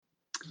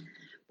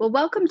Well,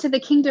 welcome to the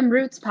Kingdom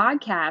Roots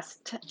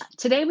podcast.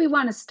 Today, we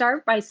want to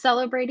start by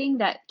celebrating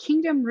that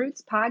Kingdom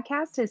Roots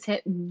podcast has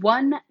hit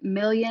 1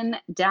 million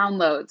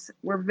downloads.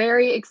 We're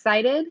very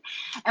excited,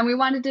 and we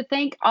wanted to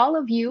thank all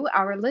of you,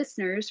 our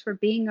listeners, for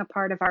being a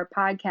part of our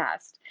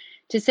podcast.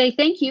 To say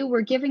thank you,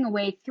 we're giving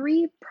away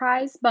 3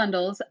 prize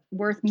bundles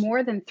worth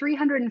more than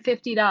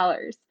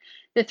 $350.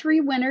 The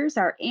 3 winners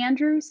are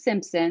Andrew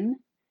Simpson,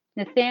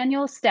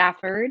 Nathaniel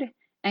Stafford,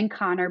 and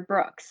Connor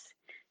Brooks.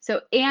 So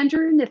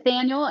Andrew,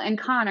 Nathaniel, and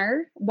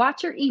Connor,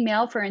 watch your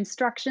email for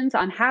instructions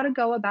on how to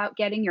go about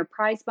getting your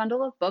prize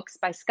bundle of books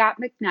by Scott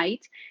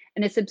McKnight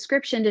and a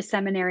subscription to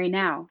Seminary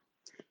Now.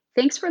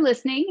 Thanks for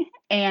listening,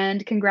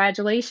 and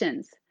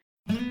congratulations.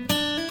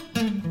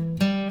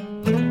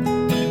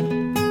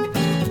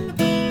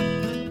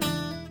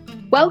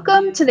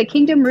 Welcome to the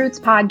Kingdom Roots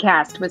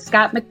podcast with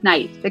Scott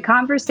McKnight, the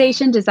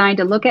conversation designed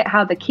to look at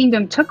how the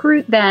kingdom took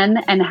root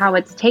then and how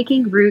it's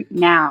taking root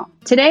now.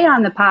 Today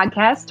on the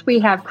podcast,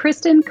 we have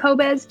Kristen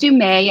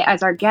Kobes-Dumais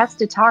as our guest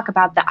to talk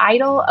about the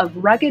idol of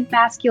rugged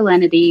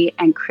masculinity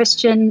and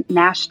Christian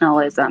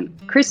nationalism.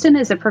 Kristen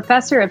is a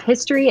professor of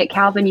history at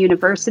Calvin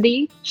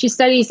University. She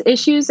studies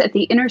issues at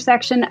the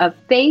intersection of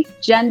faith,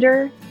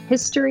 gender,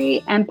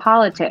 history, and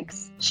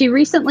politics. She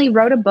recently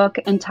wrote a book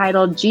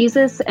entitled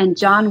Jesus and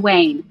John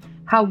Wayne: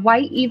 How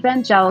White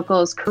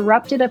Evangelicals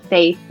Corrupted a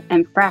Faith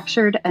and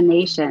Fractured a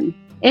Nation.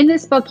 In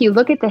this book, you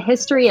look at the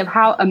history of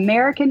how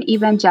American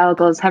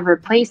evangelicals have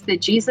replaced the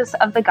Jesus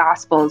of the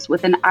Gospels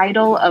with an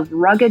idol of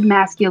rugged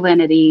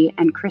masculinity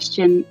and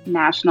Christian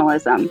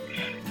nationalism.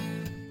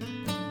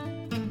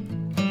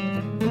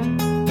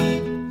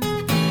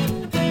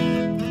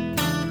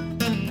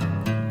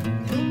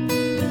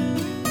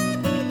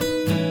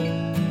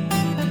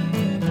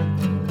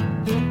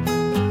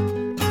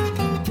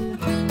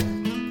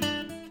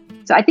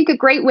 So I think a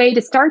great way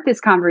to start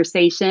this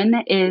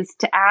conversation is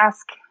to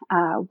ask,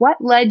 what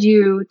led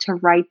you to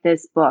write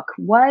this book?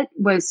 What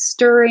was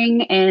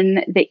stirring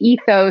in the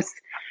ethos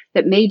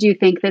that made you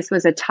think this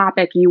was a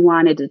topic you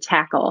wanted to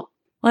tackle?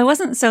 Well, I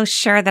wasn't so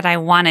sure that I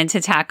wanted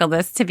to tackle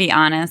this, to be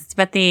honest,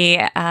 but the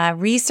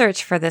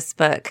research for this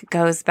book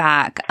goes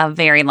back a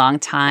very long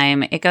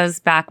time. It goes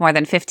back more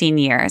than 15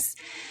 years.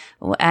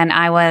 And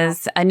I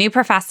was a new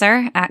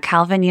professor at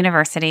Calvin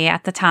University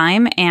at the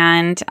time,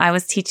 and I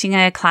was teaching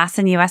a class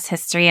in U.S.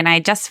 history, and I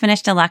just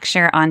finished a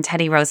lecture on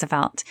Teddy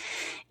Roosevelt.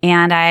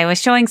 And I was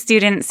showing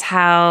students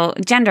how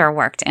gender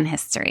worked in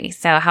history.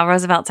 So how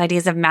Roosevelt's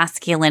ideas of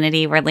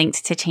masculinity were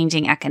linked to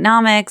changing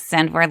economics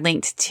and were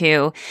linked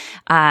to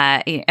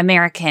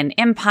American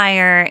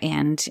empire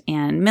and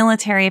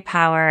military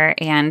power.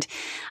 And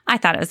I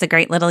thought it was a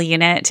great little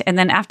unit. And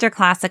then after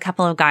class, a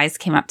couple of guys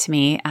came up to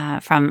me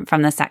from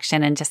the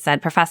section and just said,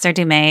 "Professor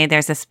Dumais,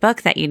 there's this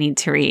book that you need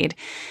to read."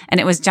 And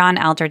it was John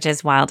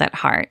Eldredge's Wild at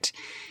Heart.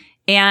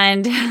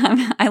 And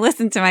I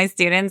listened to my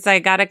students. I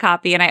got a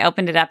copy and I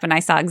opened it up and I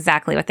saw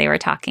exactly what they were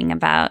talking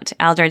about.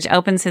 Eldredge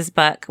opens his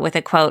book with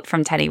a quote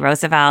from Teddy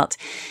Roosevelt.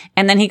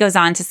 And then he goes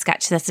on to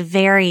sketch this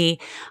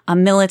very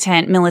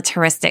militant,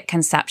 militaristic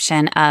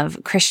conception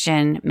of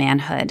Christian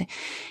manhood.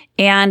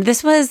 And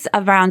this was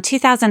around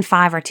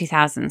 2005 or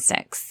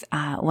 2006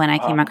 when I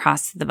came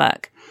across the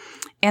book.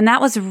 And that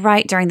was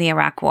right during the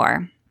Iraq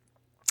War.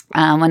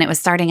 When it was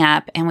starting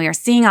up, and we were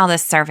seeing all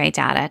this survey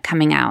data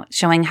coming out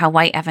showing how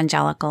white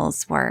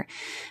evangelicals were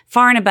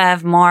far and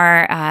above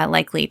more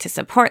likely to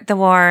support the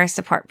war,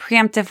 support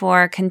preemptive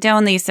war,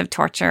 condone the use of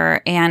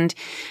torture. And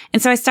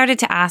so I started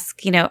to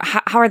ask,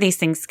 how are these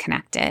things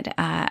connected?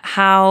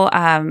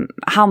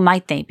 How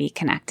might they be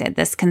connected?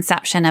 This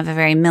conception of a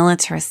very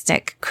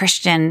militaristic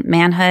Christian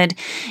manhood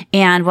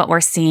and what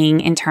we're seeing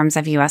in terms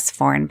of U.S.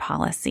 foreign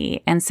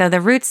policy. And so the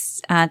roots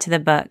to the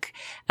book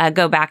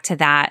go back to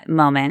that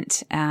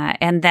moment.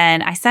 And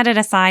then I set it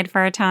aside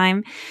for a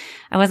time.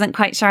 I wasn't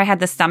quite sure I had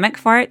the stomach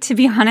for it, to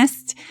be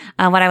honest.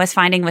 What I was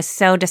finding was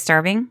so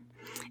disturbing.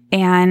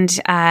 And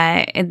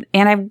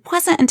I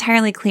wasn't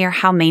entirely clear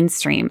how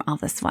mainstream all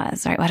this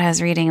was, right? What I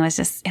was reading was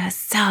it was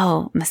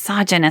so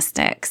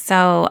misogynistic,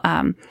 so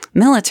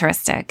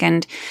militaristic.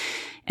 And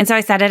so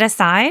I set it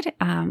aside,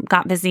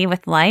 got busy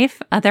with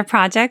life, other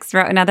projects,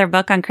 wrote another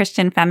book on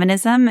Christian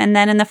feminism. And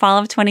then in the fall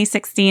of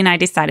 2016, I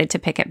decided to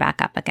pick it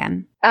back up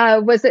again.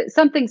 Was it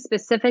something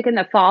specific in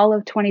the fall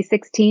of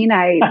 2016?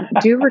 I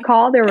do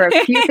recall there were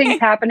a few things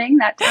happening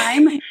that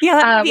time.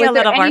 Yeah, was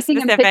there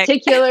anything in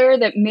particular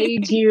that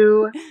made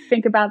you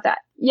think about that?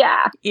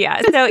 Yeah.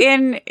 Yeah. So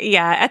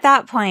at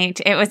that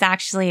point, it was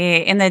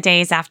actually in the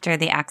days after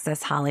the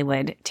Access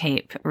Hollywood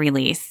tape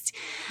released.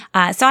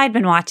 So I'd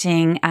been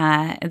watching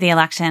the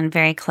election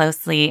very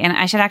closely. And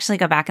I should actually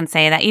go back and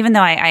say that even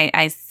though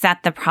I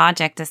set the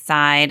project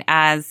aside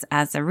as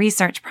a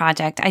research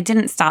project, I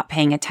didn't stop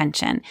paying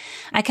attention.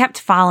 I kept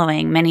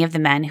following many of the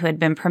men who had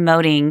been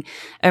promoting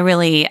a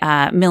really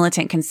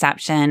militant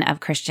conception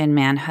of Christian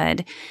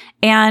manhood.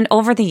 And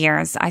over the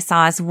years, I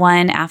saw as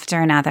one after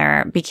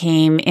another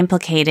became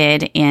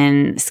implicated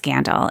in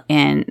scandal,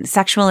 in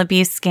sexual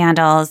abuse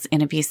scandals,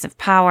 in abuse of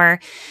power.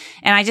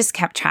 And I just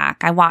kept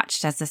track. I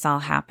watched as this all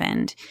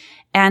happened.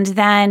 And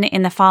then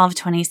in the fall of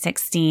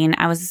 2016,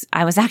 I was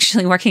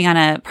actually working on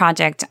a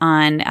project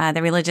on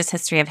the religious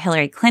history of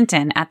Hillary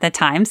Clinton at the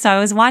time. So I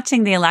was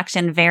watching the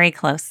election very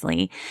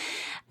closely.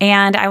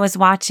 And I was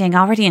watching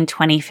already in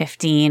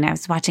 2015, I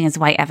was watching as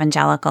white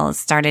evangelicals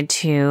started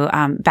to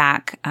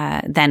back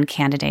then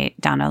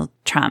candidate Donald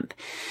Trump.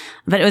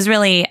 But it was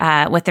really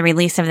with the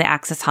release of the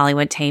Access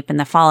Hollywood tape in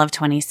the fall of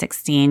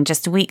 2016,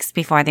 just weeks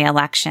before the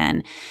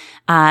election,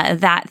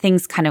 that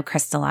things kind of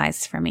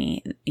crystallized for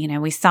me.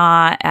 We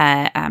saw,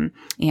 the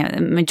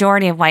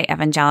majority of white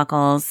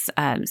evangelicals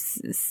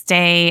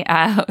stay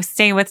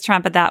with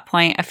Trump at that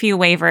point. A few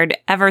wavered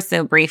ever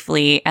so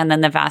briefly, and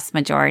then the vast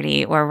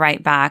majority were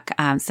right back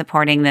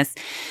supporting this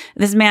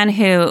man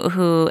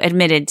who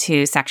admitted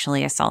to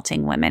sexually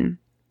assaulting women.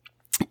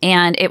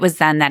 And it was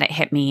then that it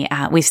hit me.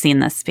 We've seen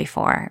this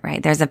before,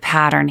 right? There's a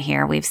pattern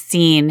here. We've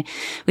seen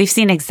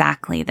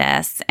exactly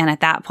this. And at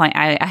that point,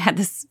 I had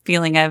this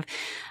feeling of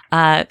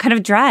kind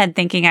of dread,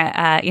 thinking,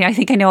 I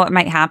think I know what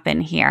might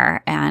happen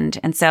here.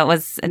 And so it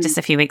was just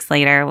a few weeks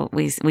later,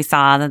 we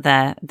saw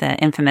the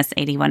infamous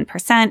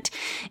 81%.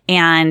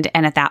 And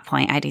at that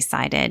point, I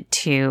decided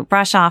to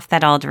brush off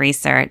that old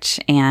research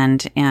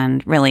and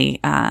really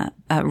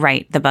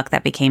write the book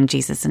that became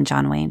Jesus and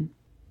John Wayne.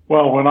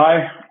 Well, when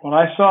I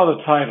saw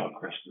the title,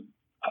 Kristen,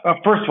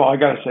 first of all, I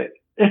got to say,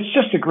 it's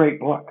just a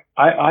great book.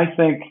 I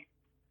think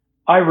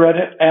I read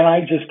it and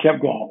I just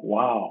kept going,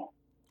 wow.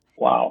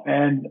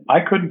 And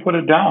I couldn't put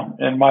it down.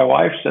 And my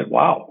wife said,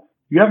 wow,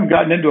 you haven't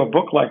gotten into a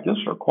book like this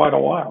for quite a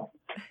while.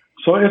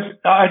 So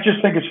I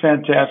just think it's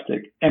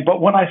fantastic.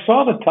 But when I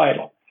saw the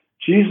title,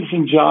 Jesus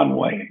and John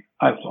Wayne,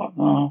 I thought,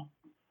 oh,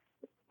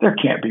 there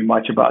can't be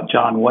much about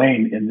John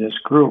Wayne in this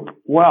group.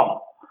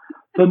 Well,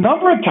 the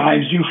number of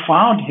times you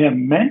found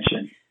him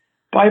mentioned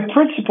by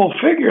principal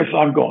figures,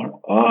 I'm going,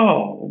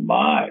 oh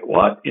my,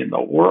 what in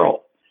the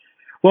world?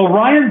 Well,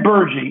 Ryan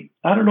Burgi,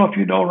 I don't know if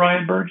you know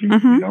Ryan Burgi.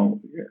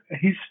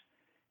 Mm-hmm.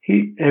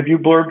 Have you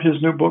blurbed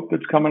his new book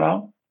that's coming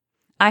out?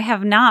 I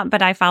have not,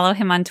 but I follow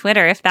him on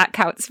Twitter, if that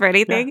counts for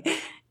anything.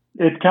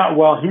 Yeah.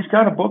 Well, he's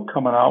got a book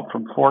coming out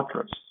from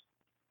Fortress.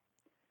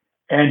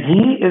 And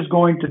he is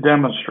going to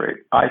demonstrate,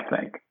 I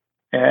think,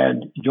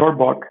 and your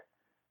book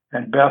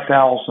and Beth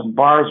Allison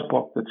Barr's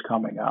book that's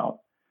coming out,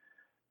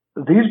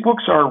 these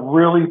books are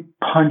really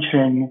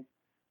punching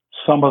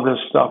some of this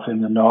stuff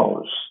in the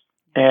nose.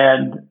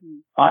 And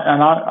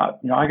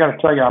I got to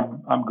tell you,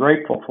 I'm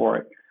grateful for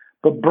it.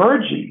 But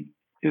Burgi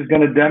is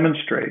going to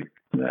demonstrate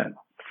that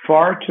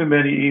far too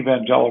many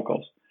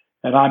evangelicals,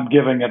 and I'm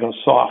giving it a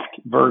soft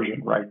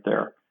version right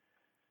there,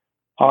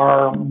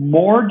 are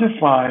more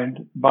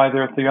defined by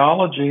their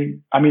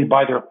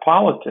by their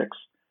politics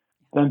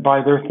than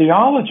by their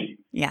theology.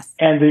 Yes.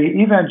 And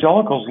the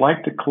evangelicals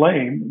like to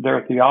claim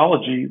their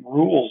theology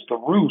rules the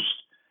roost,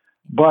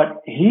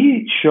 but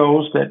he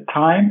shows that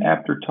time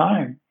after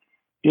time,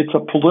 it's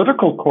a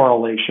political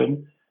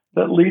correlation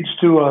that leads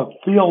to a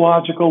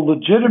theological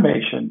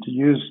legitimation, to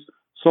use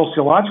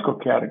sociological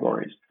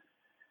categories.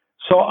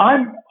 So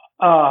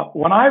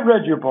when I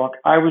read your book,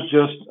 I was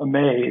just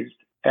amazed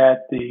at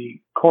the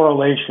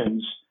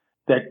correlations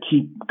that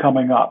keep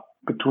coming up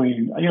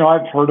between,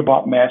 I've heard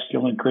about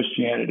masculine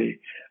Christianity.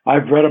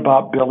 I've read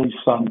about Billy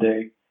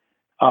Sunday.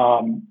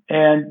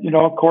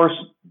 Of course,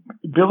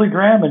 Billy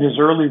Graham in his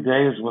early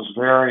days was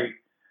very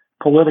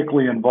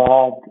politically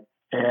involved,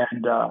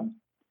 and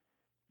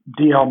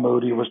D.L.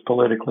 Moody was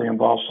politically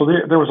involved. So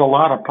there was a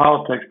lot of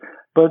politics,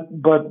 but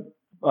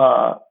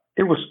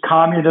it was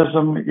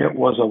communism. It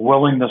was a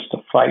willingness to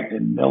fight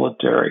in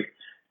military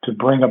to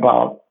bring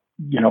about,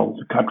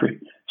 the country.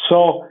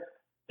 So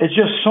it's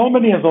just so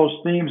many of those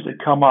themes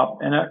that come up.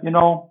 And,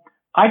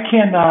 I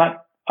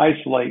cannot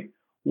isolate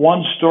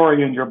one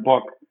story in your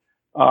book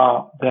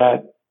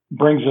that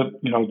brings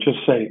it, just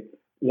say,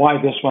 why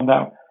this one,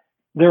 that.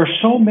 There are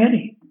so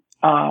many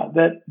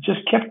that just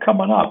kept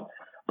coming up.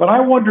 But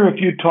I wonder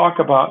if you talk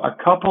about a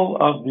couple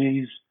of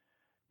these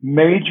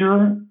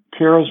major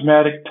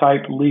charismatic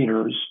type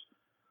leaders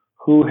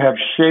who have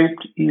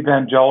shaped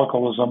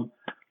evangelicalism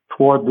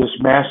toward this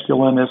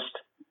masculinist,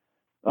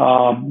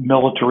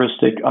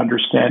 militaristic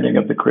understanding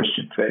of the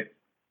Christian faith.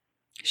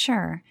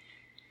 Sure.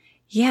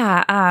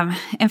 Yeah.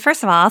 And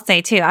first of all, I'll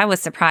say too, I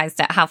was surprised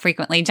at how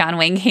frequently John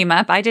Wayne came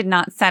up. I did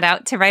not set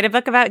out to write a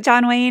book about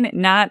John Wayne,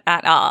 not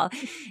at all.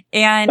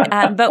 And,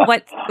 but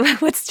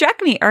what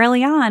struck me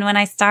early on when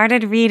I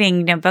started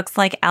reading, books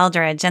like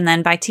Eldredge, and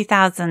then by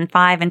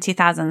 2005 and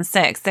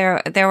 2006,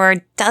 there were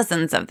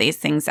dozens of these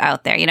things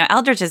out there.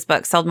 Eldredge's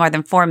book sold more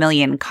than 4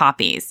 million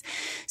copies.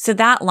 So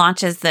that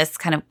launches this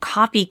kind of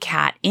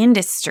copycat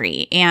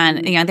industry.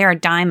 And, there are a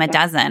dime a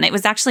dozen. It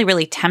was actually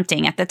really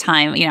tempting at the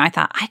time. I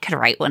thought I could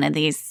write one of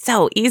these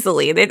so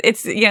easily.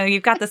 It's,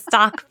 you've got the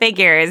stock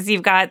figures,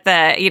 you've got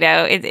the,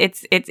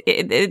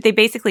 they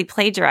basically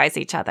plagiarize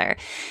each other.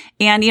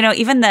 And,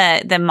 even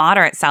the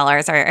moderate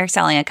sellers are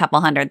selling a couple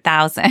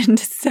 100,000.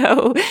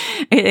 So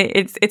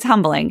it's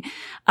humbling.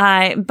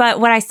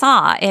 But what I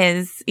saw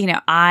is,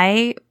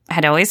 I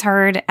had always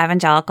heard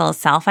evangelicals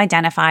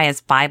self-identify as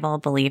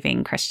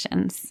Bible-believing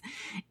Christians.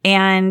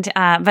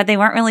 But they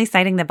weren't really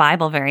citing the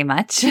Bible very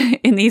much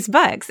in these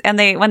books. And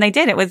when they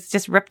did, it was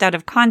just ripped out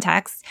of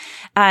context.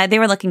 They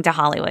were looking to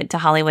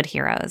Hollywood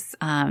heroes,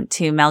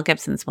 to Mel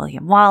Gibson's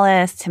William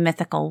Wallace, to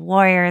mythical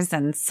warriors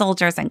and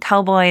soldiers and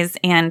cowboys.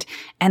 And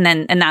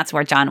that's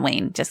where John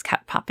Wayne just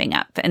kept popping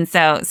up. And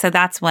so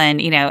that's when,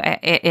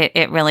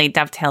 it really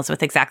dovetails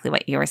with exactly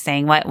what you were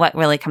saying. What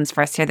really comes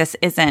first here? This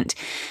isn't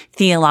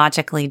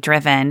theologically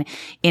driven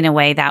in a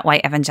way that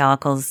white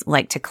evangelicals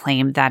like to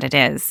claim that it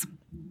is.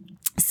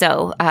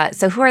 So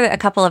who are a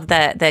couple of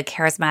the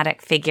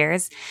charismatic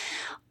figures?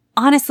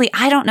 Honestly,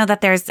 I don't know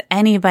that there's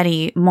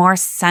anybody more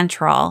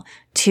central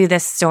to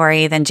this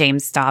story than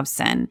James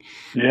Dobson.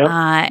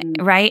 Yep.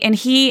 Right. And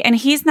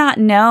he's not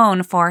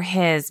known for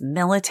his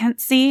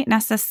militancy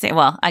necessarily.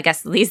 Well, I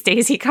guess these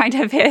days he kind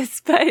of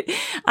is, but,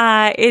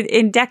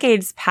 in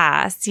decades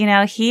past,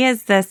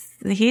 he's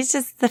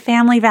just the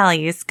family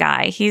values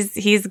guy.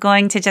 He's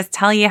going to just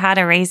tell you how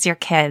to raise your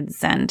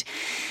kids. And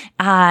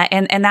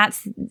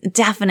that's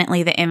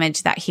definitely the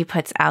image that he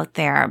puts out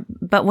there.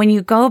 But when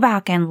you go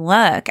back and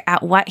look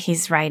at what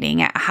he's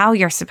writing, at how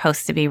you're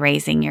supposed to be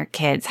raising your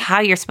kids,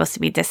 how you're supposed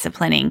to be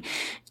disciplining,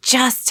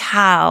 just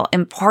how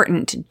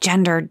important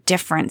gender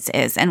difference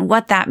is and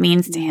what that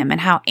means to him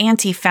and how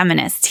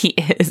anti-feminist he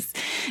is,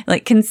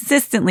 like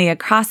consistently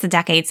across the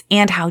decades,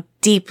 and how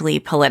deeply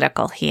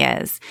political he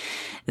is.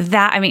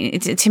 That, I mean,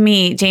 to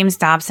me, James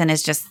Dobson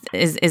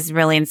is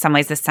really in some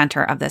ways the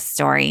center of this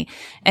story.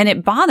 And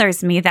it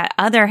bothers me that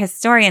other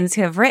historians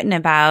who have written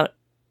about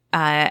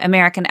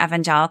American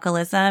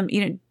evangelicalism,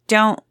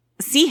 don't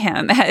see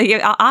him.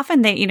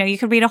 Often you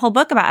could read a whole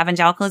book about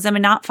evangelicalism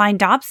and not find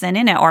Dobson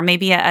in it, or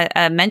maybe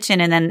a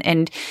mention.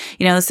 And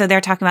so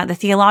they're talking about the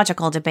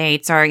theological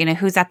debates, or,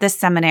 who's at this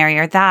seminary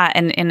or that.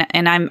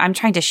 And I'm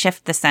trying to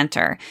shift the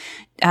center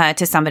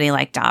to somebody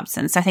like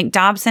Dobson. So I think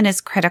Dobson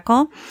is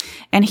critical,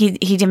 and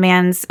he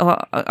demands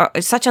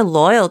such a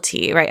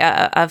loyalty,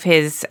 right, of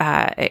his,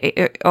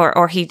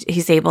 or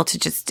he's able to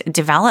just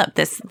develop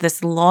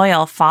this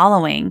loyal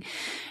following,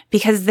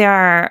 because there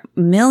are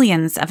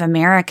millions of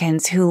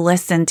Americans who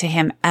listen to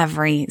him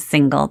every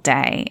single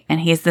day.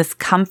 And he's this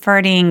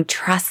comforting,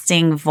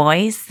 trusting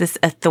voice, this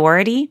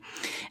authority.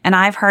 And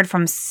I've heard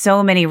from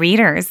so many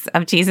readers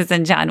of Jesus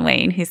and John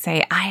Wayne who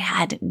say, I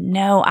had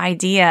no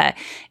idea.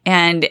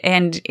 And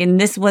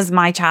this was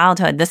my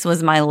childhood. This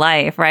was my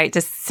life, right?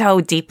 Just so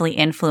deeply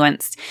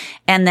influenced.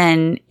 And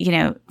then,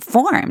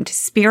 formed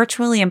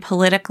spiritually and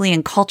politically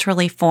and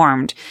culturally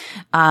formed,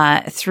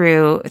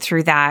 through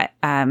that,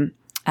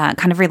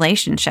 kind of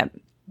relationship.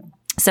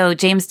 So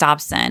James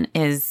Dobson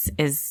is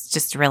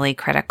just really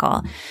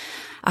critical.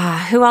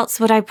 Who else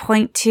would I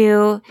point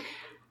to?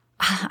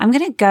 I'm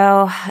going to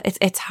go,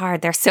 it's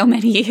hard. There's so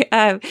many.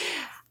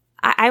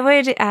 I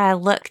would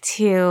look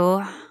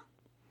to,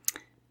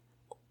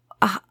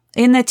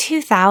 in the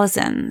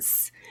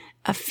 2000s,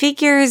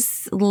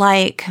 figures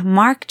like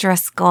Mark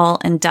Driscoll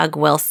and Doug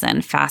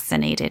Wilson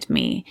fascinated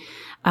me.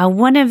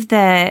 One of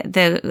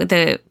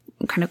the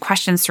kind of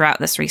questions throughout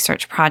this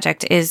research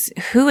project is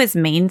who is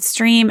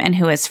mainstream and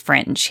who is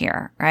fringe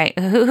here, right?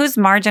 Who's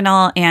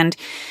marginal, and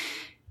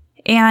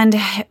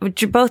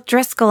both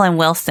Driscoll and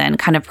Wilson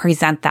kind of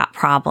present that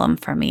problem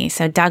for me.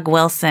 So Doug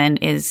Wilson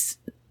is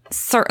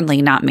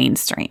certainly not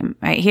mainstream,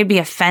 right? He'd be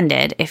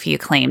offended if you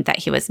claimed that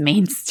he was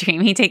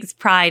mainstream. He takes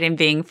pride in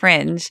being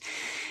fringe.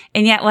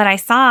 And yet what I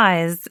saw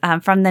is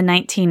from the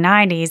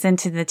 1990s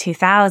into the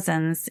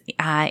 2000s,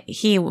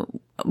 he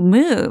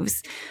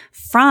moves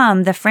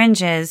from the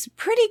fringes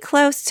pretty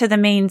close to the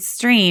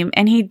mainstream.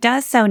 And he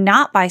does so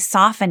not by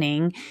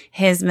softening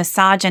his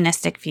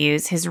misogynistic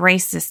views, his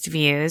racist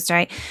views,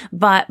 right?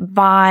 But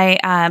by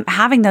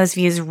having those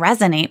views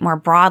resonate more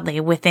broadly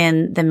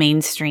within the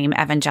mainstream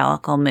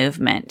evangelical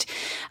movement.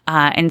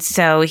 And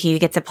so he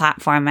gets a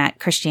platform at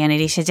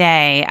Christianity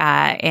Today,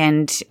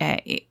 and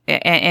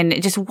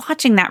just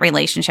watching that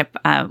relationship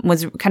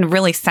was kind of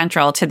really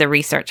central to the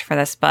research for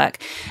this book.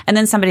 And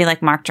then somebody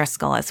like Mark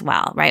Driscoll as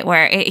well, right?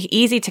 Where it's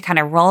easy to kind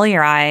of roll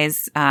your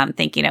eyes,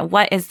 think,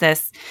 what is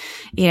this?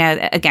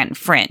 Again,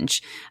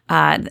 fringe,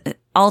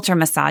 ultra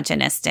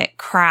misogynistic,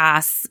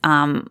 crass,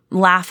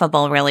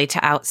 laughable really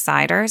to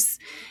outsiders.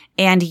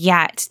 And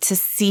yet to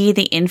see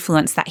the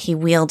influence that he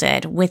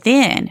wielded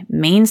within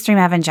mainstream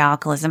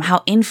evangelicalism,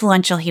 how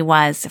influential he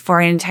was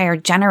for an entire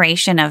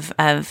generation of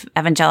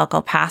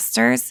evangelical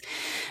pastors,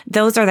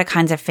 those are the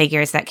kinds of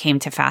figures that came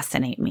to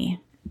fascinate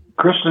me.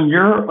 Kristen,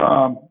 your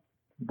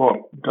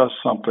book does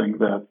something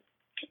that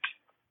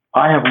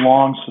I have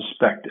long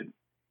suspected.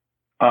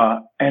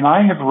 And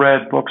I have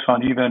read books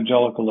on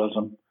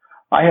evangelicalism.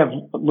 I have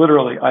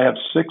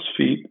 6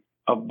 feet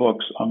of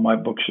books on my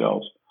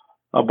bookshelves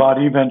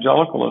about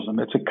evangelicalism.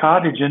 It's a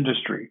cottage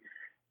industry.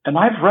 And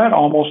I've read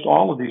almost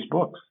all of these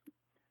books.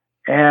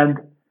 And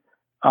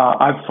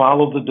I've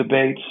followed the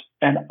debates.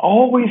 And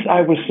always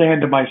I was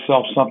saying to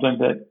myself something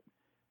that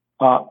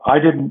I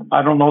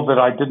don't know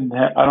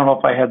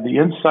if I had the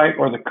insight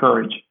or the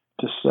courage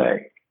to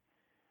say.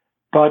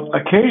 But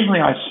occasionally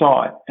I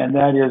saw it, and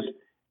that is,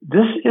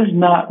 this is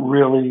not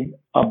really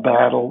a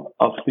battle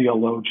of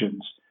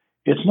theologians.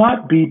 It's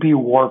not B.B.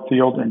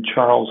 Warfield and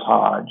Charles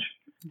Hodge.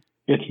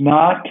 It's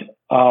not,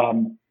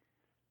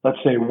 let's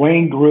say,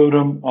 Wayne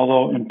Grudem,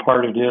 although in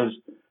part it is,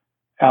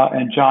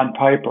 and John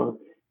Piper.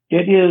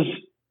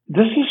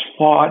 This is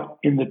fought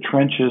in the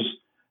trenches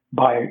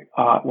by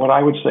what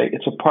I would say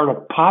it's a part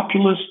of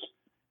populist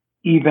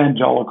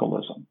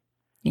evangelicalism.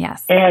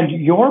 Yes. And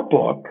your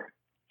book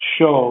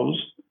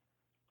shows,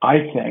 I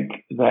think,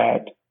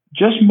 that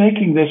just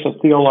making this a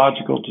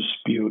theological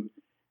dispute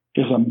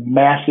is a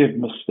massive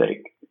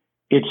mistake.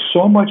 It's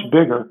so much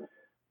bigger,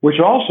 which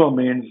also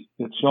means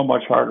it's so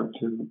much harder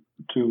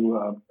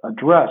to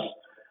address.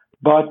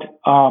 But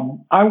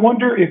I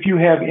wonder if you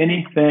have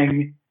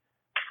anything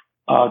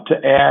to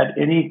add,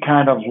 any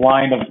kind of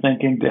line of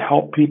thinking to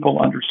help people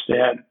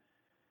understand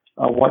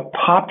what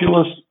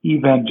populist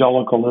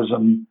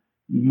evangelicalism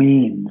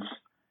means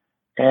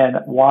and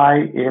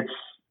why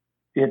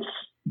it's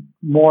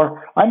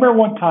more. I remember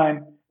one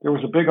time there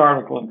was a big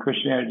article in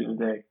Christianity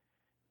Today,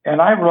 and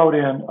I wrote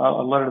in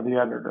a letter to the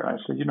editor. I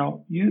said,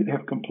 you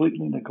have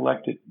completely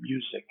neglected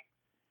music,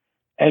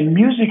 and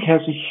music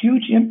has a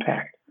huge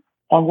impact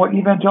on what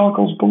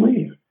evangelicals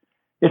believe.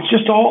 It's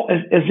just all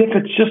as if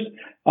it's just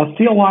a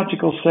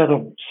theological set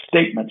of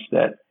statements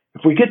that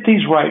if we get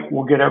these right,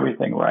 we'll get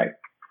everything right.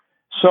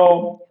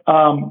 So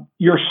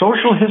your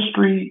social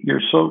history,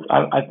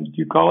 I think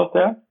you call it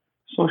that,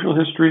 social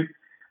history,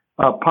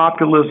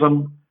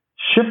 populism,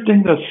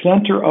 shifting the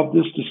center of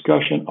this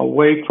discussion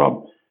away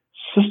from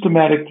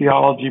systematic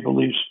theology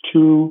beliefs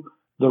to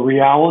the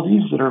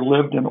realities that are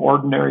lived in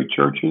ordinary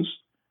churches.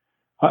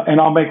 And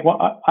I'll make one,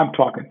 I'm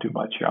talking too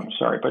much here, I'm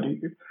sorry, but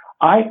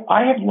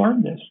I have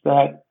learned this,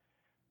 that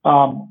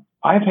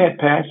I've had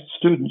past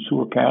students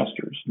who are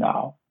pastors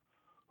now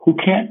who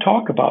can't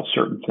talk about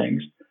certain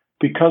things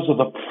because of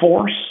the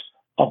force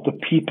of the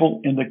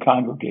people in the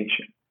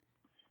congregation.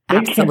 They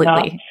Absolutely.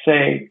 cannot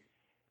say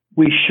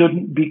we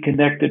shouldn't be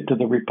connected to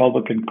the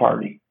Republican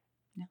Party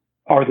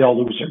or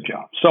they'll lose their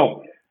job.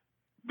 So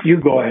you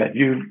go ahead.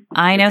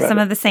 I know some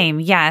of the same.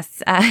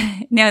 Yes.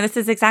 No, this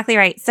is exactly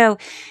right. So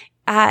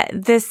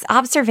this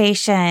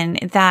observation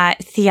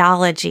that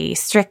theology,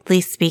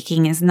 strictly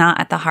speaking, is not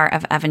at the heart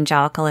of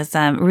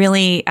evangelicalism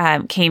really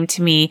came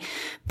to me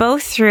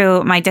both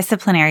through my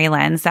disciplinary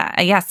lens.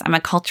 Yes, I'm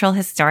a cultural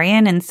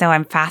historian, and so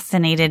I'm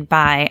fascinated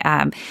by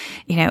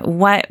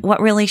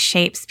what really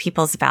shapes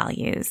people's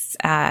values,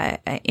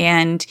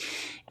 and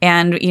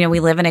we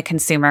live in a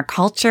consumer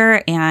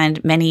culture,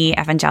 and many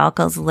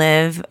evangelicals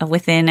live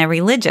within a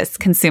religious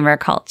consumer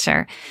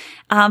culture.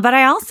 But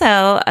I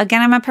also,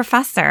 again, I'm a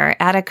professor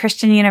at a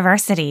Christian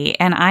university,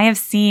 and I have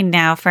seen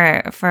now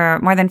for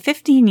more than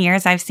 15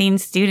 years, I've seen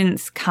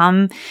students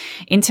come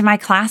into my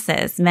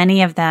classes,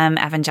 many of them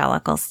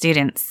evangelical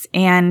students.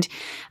 And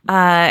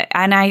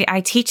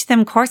I teach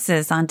them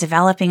courses on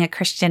developing a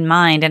Christian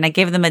mind, and I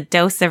give them a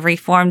dose of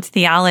Reformed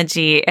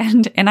theology,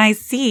 and I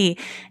see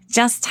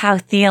just how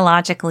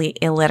theologically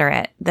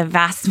illiterate the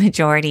vast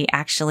majority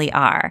actually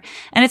are.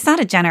 And it's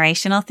not a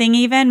generational thing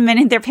even.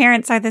 Many of their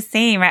parents are the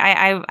same.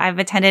 I've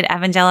attended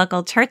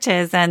evangelical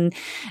churches, and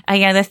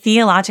the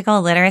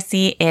theological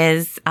literacy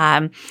is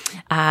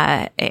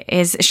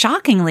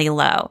shockingly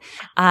low.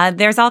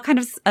 There's all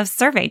kinds of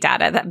survey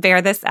data that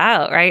bear this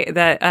out, right?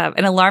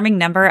 An alarming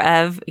number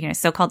of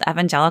so-called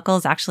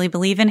evangelicals actually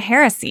believe in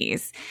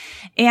heresies.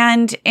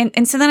 And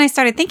so then I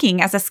started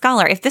thinking as a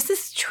scholar, if this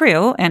is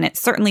true, and it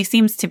certainly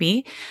seems to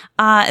be,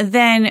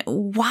 then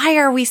why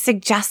are we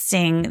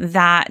suggesting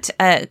that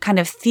a kind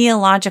of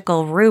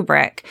theological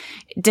rubric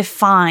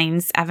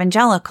defines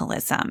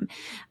evangelicalism?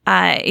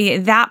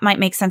 That might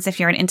make sense if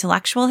you're an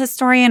intellectual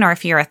historian, or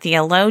if you're a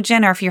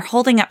theologian, or if you're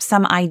holding up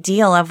some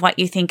ideal of what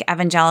you think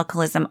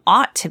evangelicalism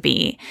ought to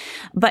be,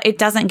 but it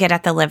doesn't get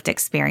at the lived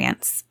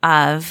experience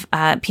of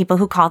people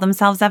who call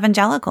themselves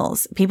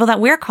evangelicals, people that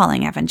we're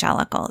calling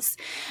evangelicals.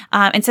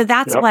 And so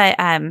that's what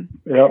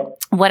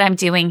I'm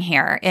doing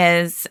here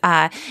is,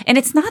 and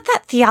it's not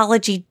that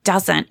theology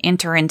doesn't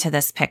enter into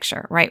this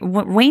picture, right?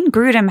 Wayne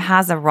Grudem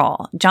has a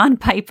role. John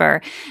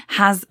Piper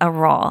has a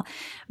role.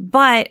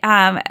 But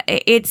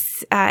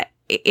it's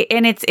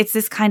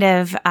this kind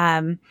of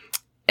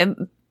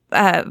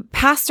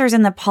pastors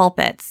in the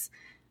pulpits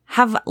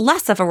have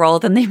less of a role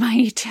than they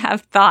might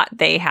have thought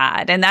they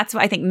had. And that's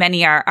why I think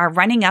many are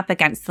running up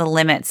against the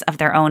limits of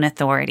their own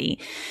authority,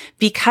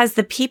 because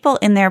the people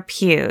in their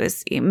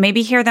pews,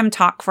 maybe hear them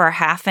talk for a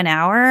half an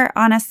hour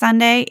on a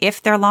Sunday,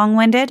 if they're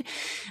long-winded,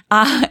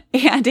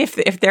 and if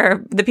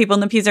the people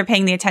in the pews are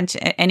paying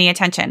any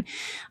attention.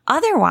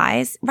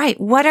 Otherwise,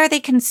 right, what are they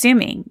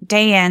consuming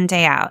day in,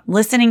 day out?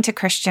 Listening to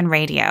Christian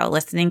radio,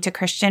 listening to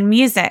Christian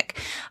music,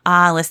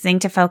 listening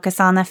to Focus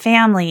on the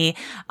Family.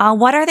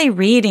 What are they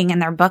reading in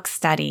their book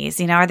studies?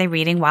 Are they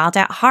reading Wild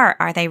at Heart?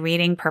 Are they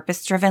reading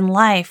Purpose Driven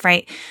Life,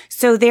 right?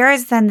 So there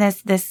is then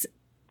this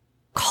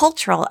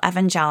cultural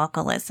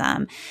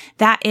evangelicalism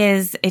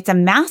it's a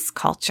mass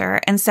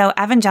culture. And so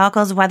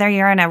evangelicals, whether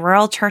you're in a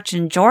rural church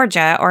in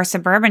Georgia or a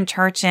suburban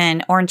church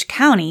in Orange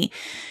County,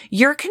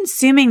 you're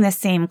consuming the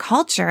same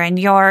culture, and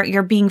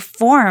you're being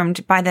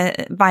formed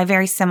by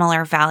very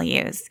similar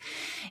values.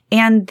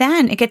 And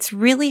then it gets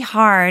really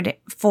hard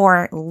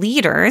for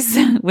leaders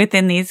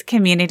within these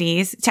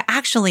communities to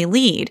actually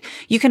lead.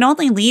 You can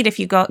only lead if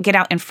you get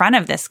out in front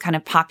of this kind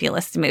of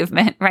populist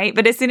movement, right?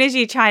 But as soon as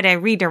you try to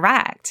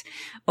redirect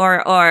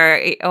or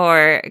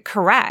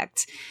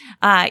correct,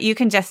 you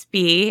can just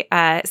be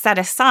set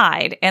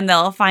aside, and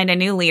they'll find a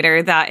new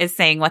leader that is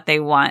saying what they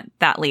want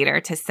that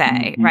leader to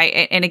say,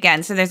 right? And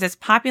again, so there's this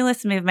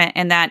populist movement,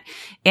 and that,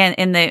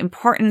 and the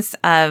importance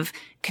of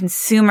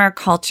consumer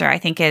culture, I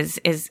think has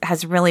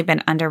really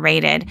been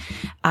underrated.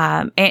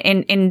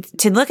 And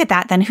to look at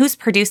that, then who's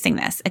producing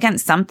this? Again,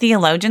 some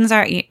theologians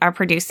are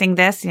producing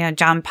this.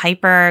 John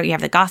Piper. You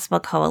have the Gospel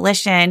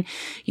Coalition.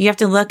 You have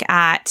to look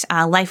at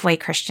Lifeway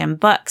Christian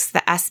Books,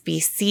 the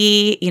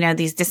SBC.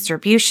 These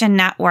distribution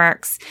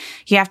networks.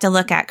 You have to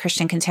look at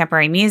Christian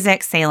Contemporary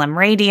Music, Salem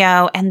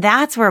Radio, and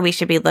that's where we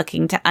should be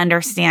looking to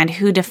understand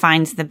who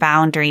defines the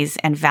boundaries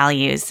and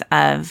values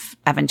of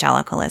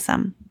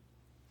evangelicalism.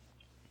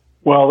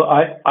 Well,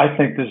 I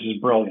think this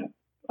is brilliant.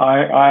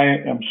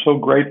 I am so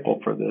grateful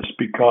for this,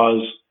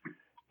 because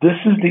this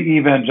is the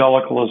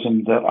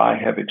evangelicalism that I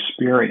have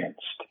experienced.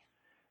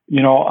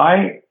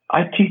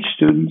 I teach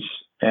students,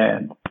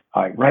 and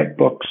I write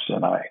books,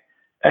 and I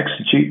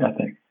exegete, and I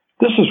think,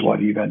 this is what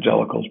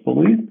evangelicals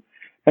believe.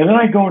 And then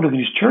I go into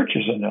these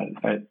churches, and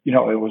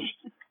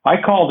I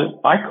call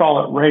it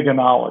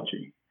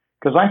Reaganology,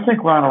 because I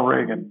think Ronald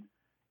Reagan,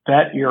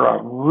 that era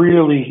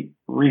really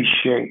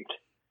reshaped.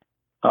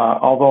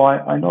 Although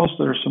I notice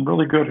there's some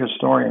really good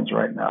historians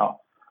right now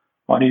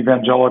on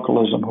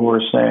evangelicalism who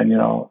are saying,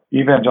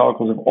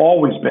 evangelicals have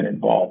always been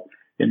involved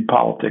in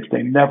politics.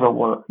 They never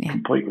were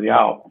completely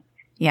out.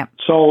 Yeah.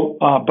 So,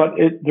 but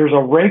there's a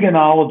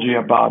Reaganology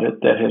about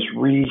it that has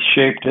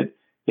reshaped it.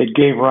 It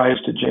gave rise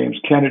to James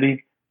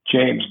Kennedy,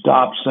 James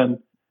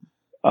Dobson,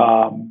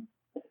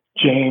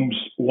 Jim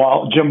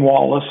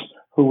Wallace,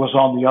 who was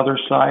on the other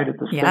side at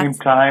the same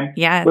time,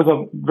 with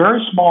a very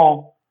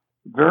small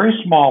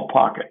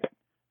pocket.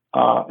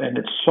 And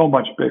it's so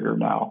much bigger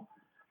now.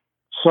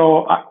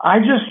 So I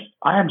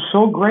am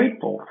so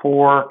grateful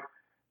for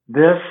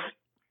this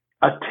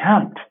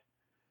attempt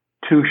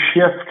to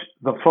shift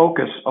the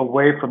focus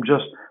away from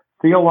just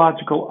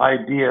theological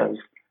ideas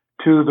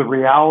to the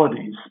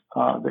realities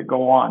that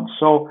go on.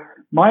 So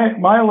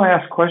my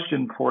last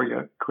question for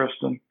you,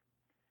 Kristen,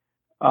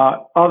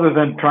 other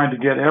than trying to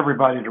get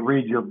everybody to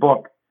read your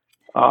book,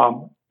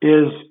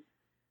 is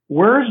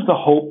where's the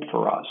hope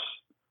for us?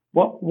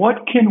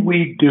 What can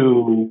we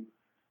do,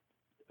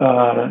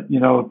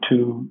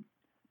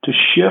 to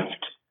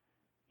shift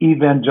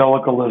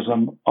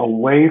evangelicalism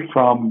away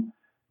from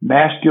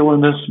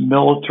masculinist,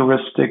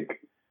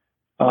 militaristic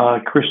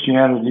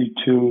Christianity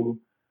to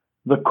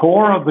the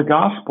core of the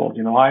gospel?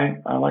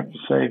 I like to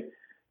say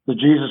the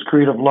Jesus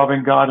creed of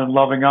loving God and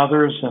loving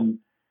others and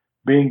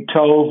being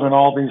tov and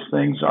all these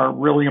things are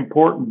really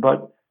important.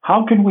 But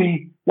what can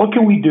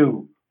we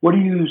do? What do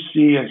you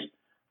see as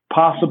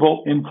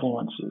possible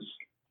influences?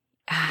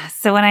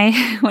 So when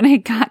I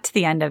got to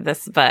the end of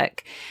this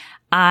book,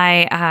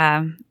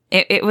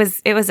 it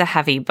was a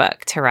heavy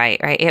book to write,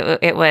 right?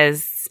 It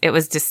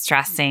was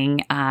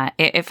distressing.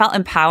 It felt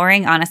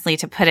empowering, honestly,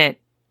 to put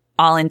it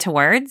all into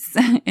words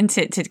and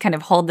to kind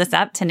of hold this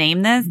up, to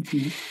name this.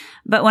 Mm-hmm.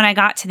 But when I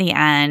got to the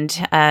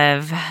end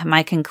of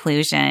my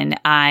conclusion,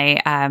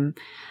 I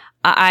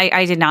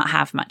did not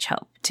have much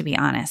hope, to be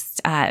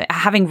honest.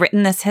 Having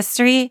written this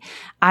history,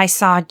 I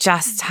saw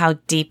just how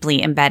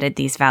deeply embedded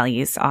these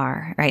values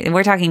are, right?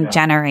 We're talking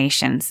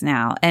generations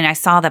now. And I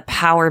saw the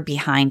power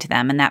behind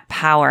them, and that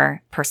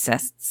power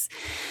persists.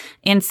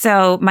 And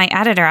so my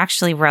editor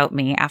actually wrote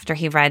me after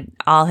he read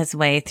all his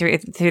way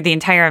through the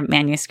entire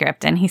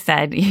manuscript. And he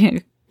said,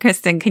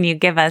 Kristen, can you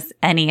give us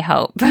any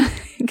hope?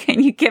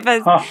 Can you give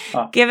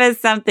us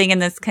something in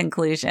this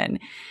conclusion?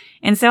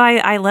 And so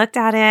I looked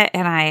at it,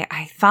 and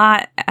I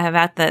thought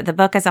about the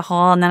book as a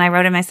whole. And then I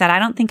wrote him, I said, I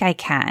don't think I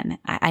can.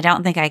 I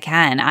don't think I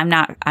can.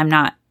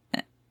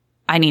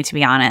 I need to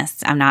be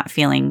honest. I'm not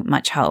feeling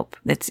much hope.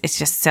 It's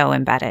just so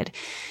embedded.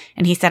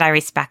 And he said, I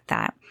respect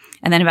that.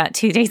 And then about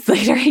 2 days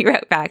later, he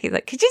wrote back. He's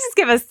like, could you just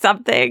give us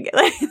something?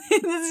 This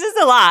is just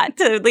a lot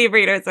to leave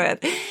readers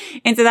with.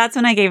 And so that's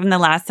when I gave him the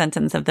last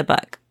sentence of the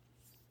book,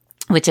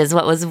 which is,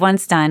 what was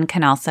once done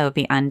can also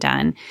be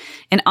undone.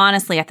 And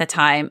honestly, at the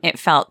time, it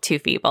felt too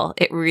feeble.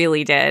 It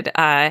really did.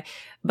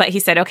 But he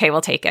said, okay,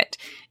 we'll take it.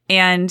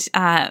 And,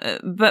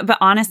 but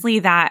honestly,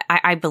 that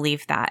I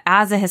believe that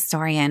as a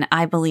historian,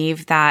 I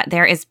believe that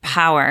there is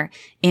power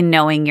in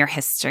knowing your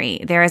history.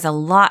 There is a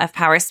lot of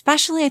power,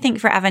 especially I think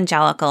for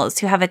evangelicals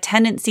who have a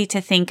tendency to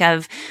think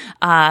of,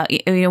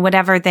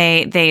 whatever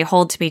they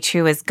hold to be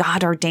true as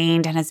God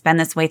ordained and has been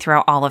this way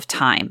throughout all of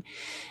time.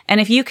 And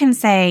if you can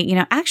say,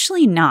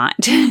 actually not,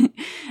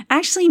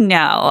 actually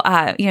no,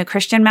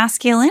 Christian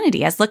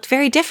masculinity has looked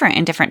very different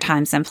in different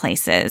times and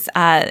places.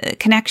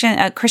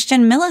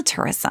 Christian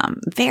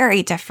militarism,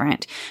 very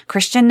different.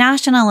 Christian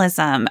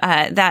nationalism,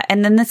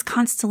 and then this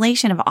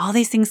constellation of all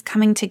these things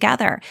coming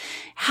together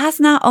has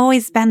not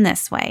always been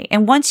this way.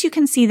 And once you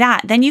can see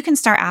that, then you can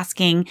start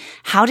asking,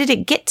 how did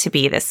it get to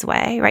be this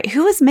way, right?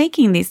 Who is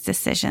making these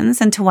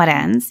decisions and to what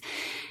ends?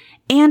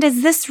 And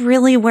is this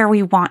really where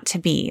we want to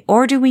be?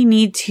 Or do we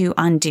need to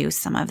undo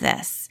some of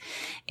this?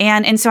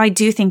 And so I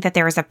do think that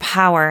there is a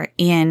power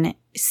in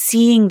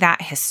seeing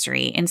that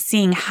history and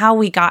seeing how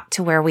we got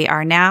to where we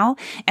are now.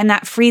 And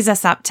that frees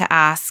us up to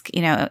ask,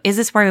 is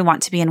this where we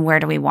want to be and where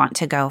do we want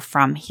to go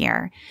from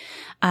here?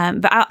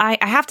 But I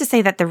have to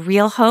say that the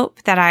real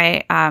hope that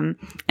I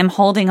am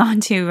holding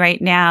on to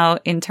right now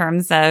in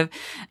terms of,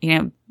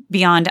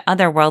 beyond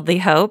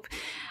otherworldly hope,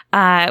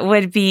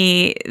 would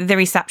be the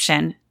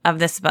reception of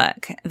this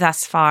book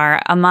thus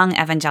far among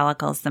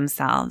evangelicals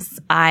themselves.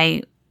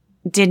 I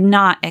did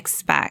not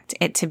expect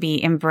it to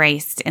be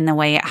embraced in the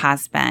way it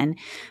has been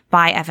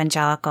by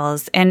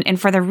evangelicals.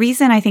 And for the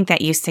reason I think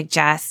that you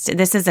suggest,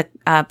 this is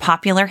a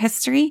popular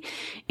history.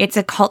 It's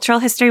a cultural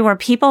history where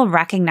people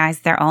recognize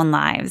their own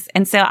lives.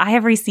 And so I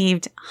have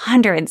received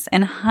hundreds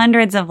and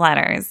hundreds of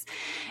letters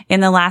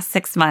in the last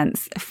 6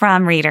 months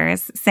from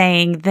readers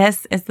saying,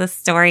 this is the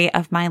story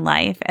of my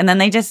life. And then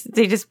they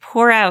just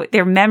pour out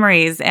their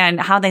memories and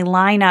how they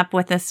line up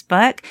with this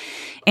book.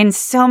 And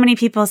so many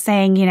people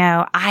saying,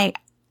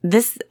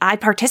 I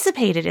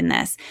participated in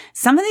this.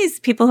 Some of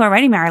these people who are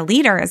writing me are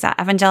leaders at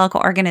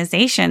evangelical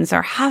organizations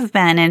or have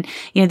been, and,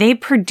 they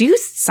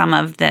produced some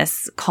of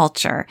this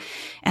culture.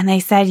 And they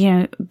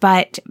said,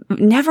 but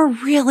never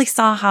really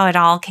saw how it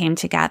all came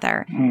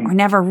together or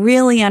never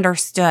really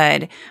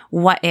understood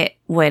what it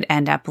would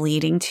end up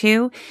leading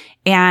to.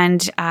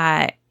 And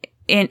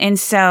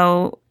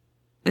so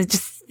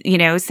just,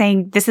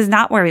 saying this is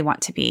not where we want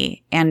to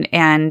be, and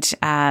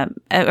a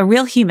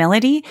real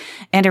humility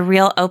and a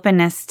real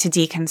openness to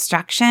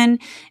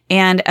deconstruction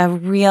and a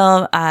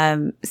real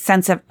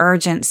sense of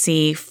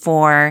urgency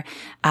for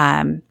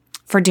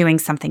doing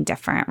something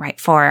different, right?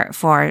 For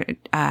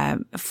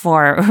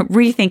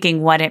rethinking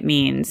what it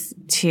means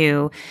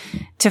to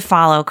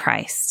follow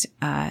Christ,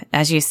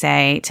 as you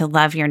say, to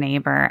love your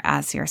neighbor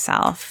as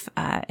yourself,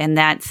 and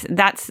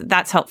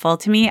that's hopeful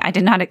to me. I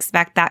did not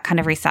expect that kind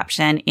of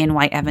reception in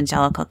white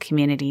evangelical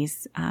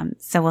communities,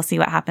 so we'll see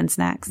what happens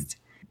next.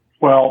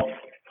 Well,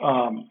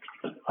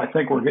 I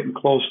think we're getting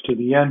close to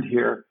the end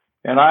here,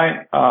 and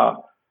I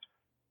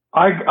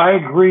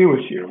agree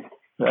with you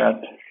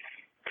that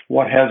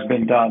what has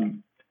been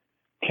done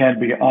can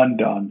be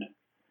undone.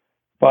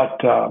 But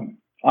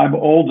I'm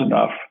old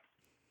enough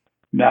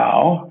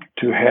now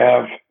to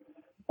have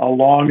a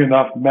long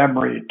enough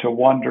memory to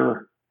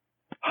wonder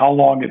how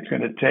long it's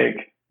going to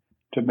take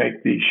to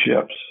make these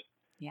shifts.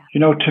 Yeah.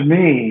 To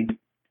me,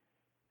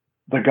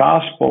 the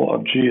gospel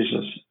of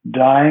Jesus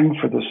dying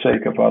for the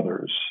sake of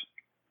others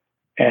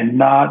and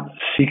not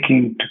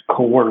seeking to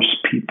coerce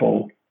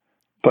people,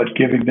 but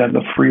giving them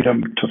the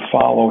freedom to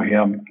follow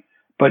him,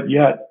 but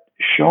yet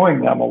showing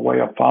them a way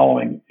of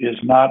following is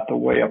not the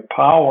way of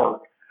power,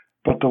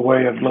 but the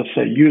way of, let's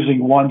say,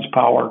 using one's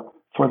power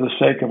for the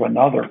sake of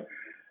another.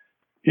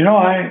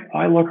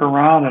 I look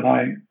around and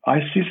I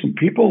see some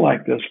people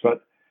like this,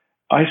 but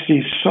I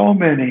see so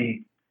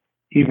many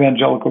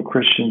evangelical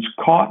Christians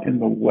caught in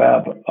the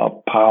web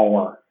of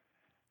power.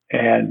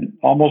 And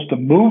almost the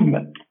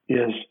movement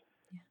is,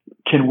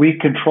 can we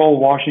control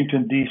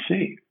Washington,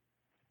 D.C.?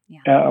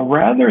 Yeah.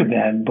 Rather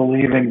than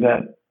believing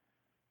that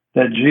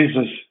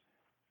Jesus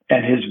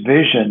and his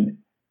vision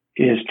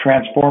is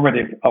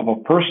transformative of a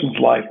person's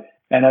life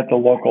and at the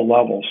local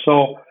level.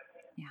 So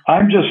yeah.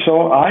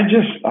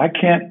 I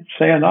can't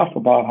say enough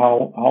about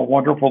how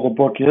wonderful the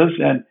book is.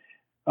 And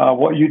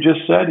what you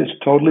just said is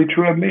totally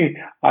true of me.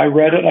 I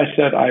read it. I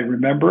said, I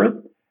remember it,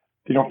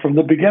 from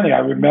the beginning. I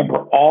remember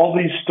all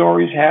these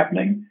stories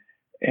happening.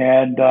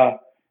 And,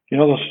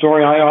 the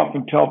story I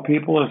often tell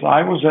people is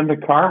I was in the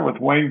car with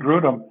Wayne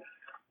Grudem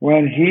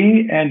when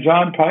he and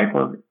John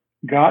Piper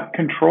got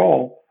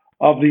control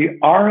of the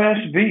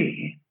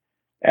RSV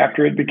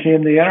after it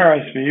became the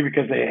NRSV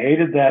because they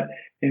hated that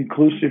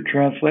inclusive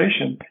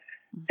translation.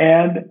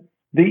 And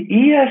the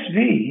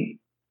ESV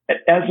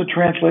as a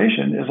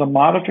translation is a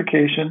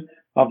modification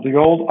of the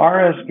old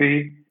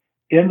RSV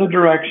in the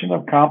direction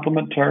of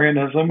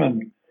complementarianism.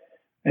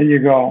 And you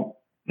go,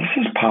 this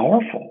is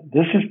powerful.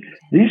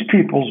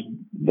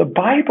 The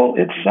Bible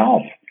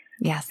itself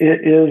yes.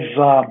 it is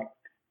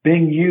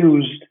being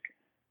used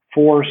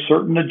for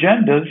certain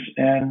agendas,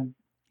 and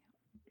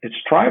it's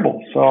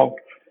tribal. So,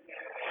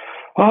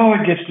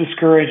 it gets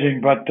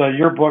discouraging, but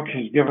your book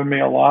has given me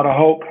a lot of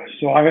hope.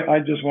 So I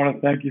just want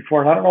to thank you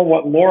for it. I don't know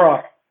what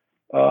Laura,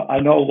 I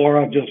know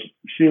Laura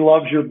she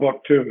loves your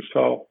book too.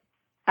 So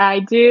I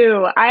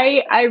do.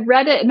 I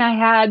read it and I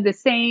had the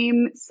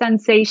same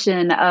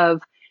sensation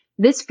of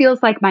this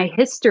feels like my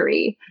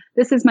history.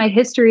 This is my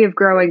history of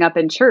growing up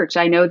in church.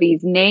 I know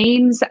these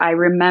names. I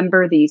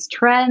remember these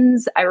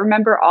trends. I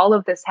remember all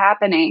of this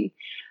happening.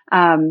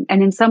 And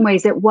in some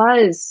ways it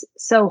was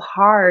so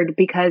hard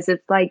because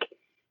it's like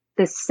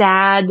the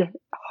sad,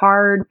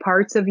 hard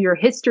parts of your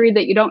history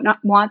that you don't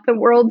want the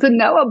world to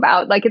know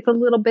about. Like, it's a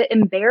little bit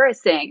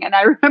embarrassing. And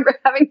I remember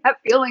having that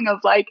feeling of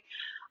like,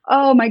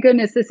 oh my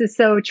goodness, this is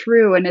so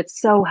true. And it's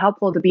so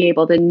helpful to be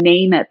able to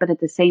name it. But at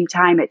the same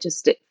time, it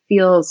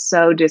feels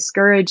so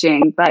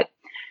discouraging. But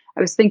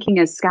I was thinking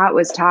as Scott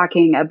was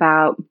talking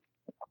about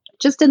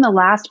just in the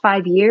last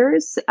 5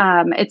 years,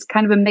 it's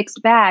kind of a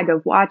mixed bag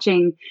of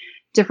watching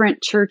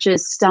different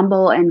churches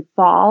stumble and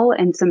fall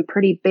in some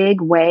pretty big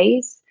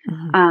ways,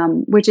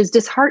 which is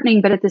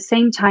disheartening. But at the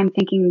same time,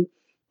 thinking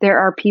there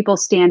are people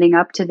standing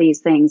up to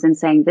these things and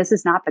saying, this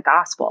is not the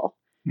gospel.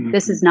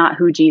 This is not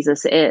who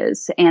Jesus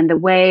is. And the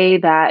way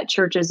that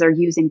churches are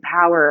using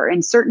power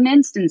in certain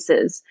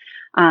instances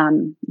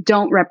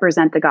don't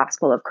represent the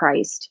gospel of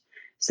Christ.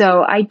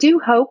 So I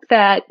do hope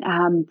that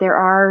there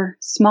are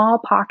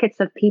small pockets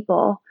of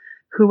people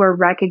who are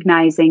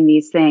recognizing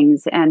these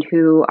things and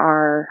who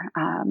are,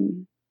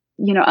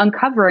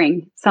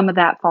 uncovering some of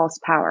that false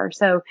power.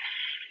 So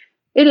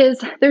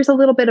there's a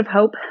little bit of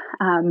hope,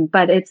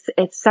 but it's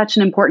such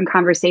an important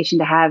conversation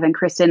to have. And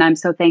Kristen, I'm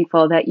so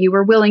thankful that you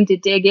were willing to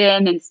dig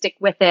in and stick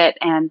with it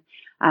and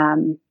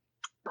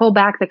pull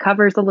back the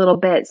covers a little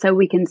bit so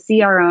we can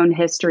see our own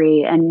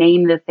history and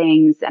name the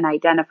things and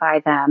identify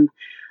them,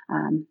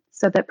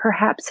 so that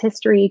perhaps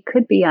history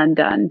could be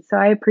undone. So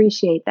I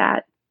appreciate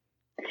that.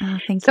 Oh,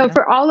 thank you. So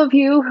for all of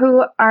you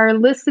who are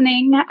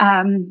listening,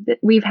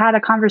 we've had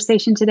a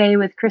conversation today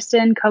with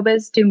Kristen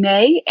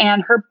Kobes-Du-Mez,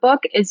 and her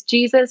book is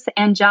Jesus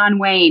and John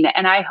Wayne.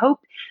 And I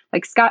hope,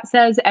 like Scott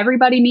says,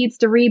 everybody needs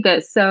to read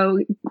this. So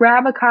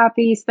grab a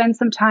copy, spend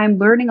some time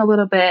learning a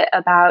little bit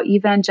about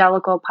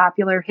evangelical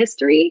popular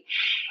history,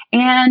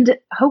 and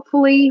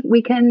hopefully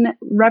we can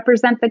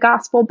represent the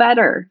gospel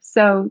better.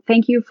 So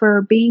thank you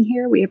for being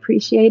here. We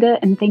appreciate it.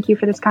 And thank you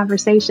for this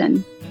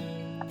conversation.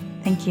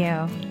 Thank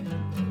you.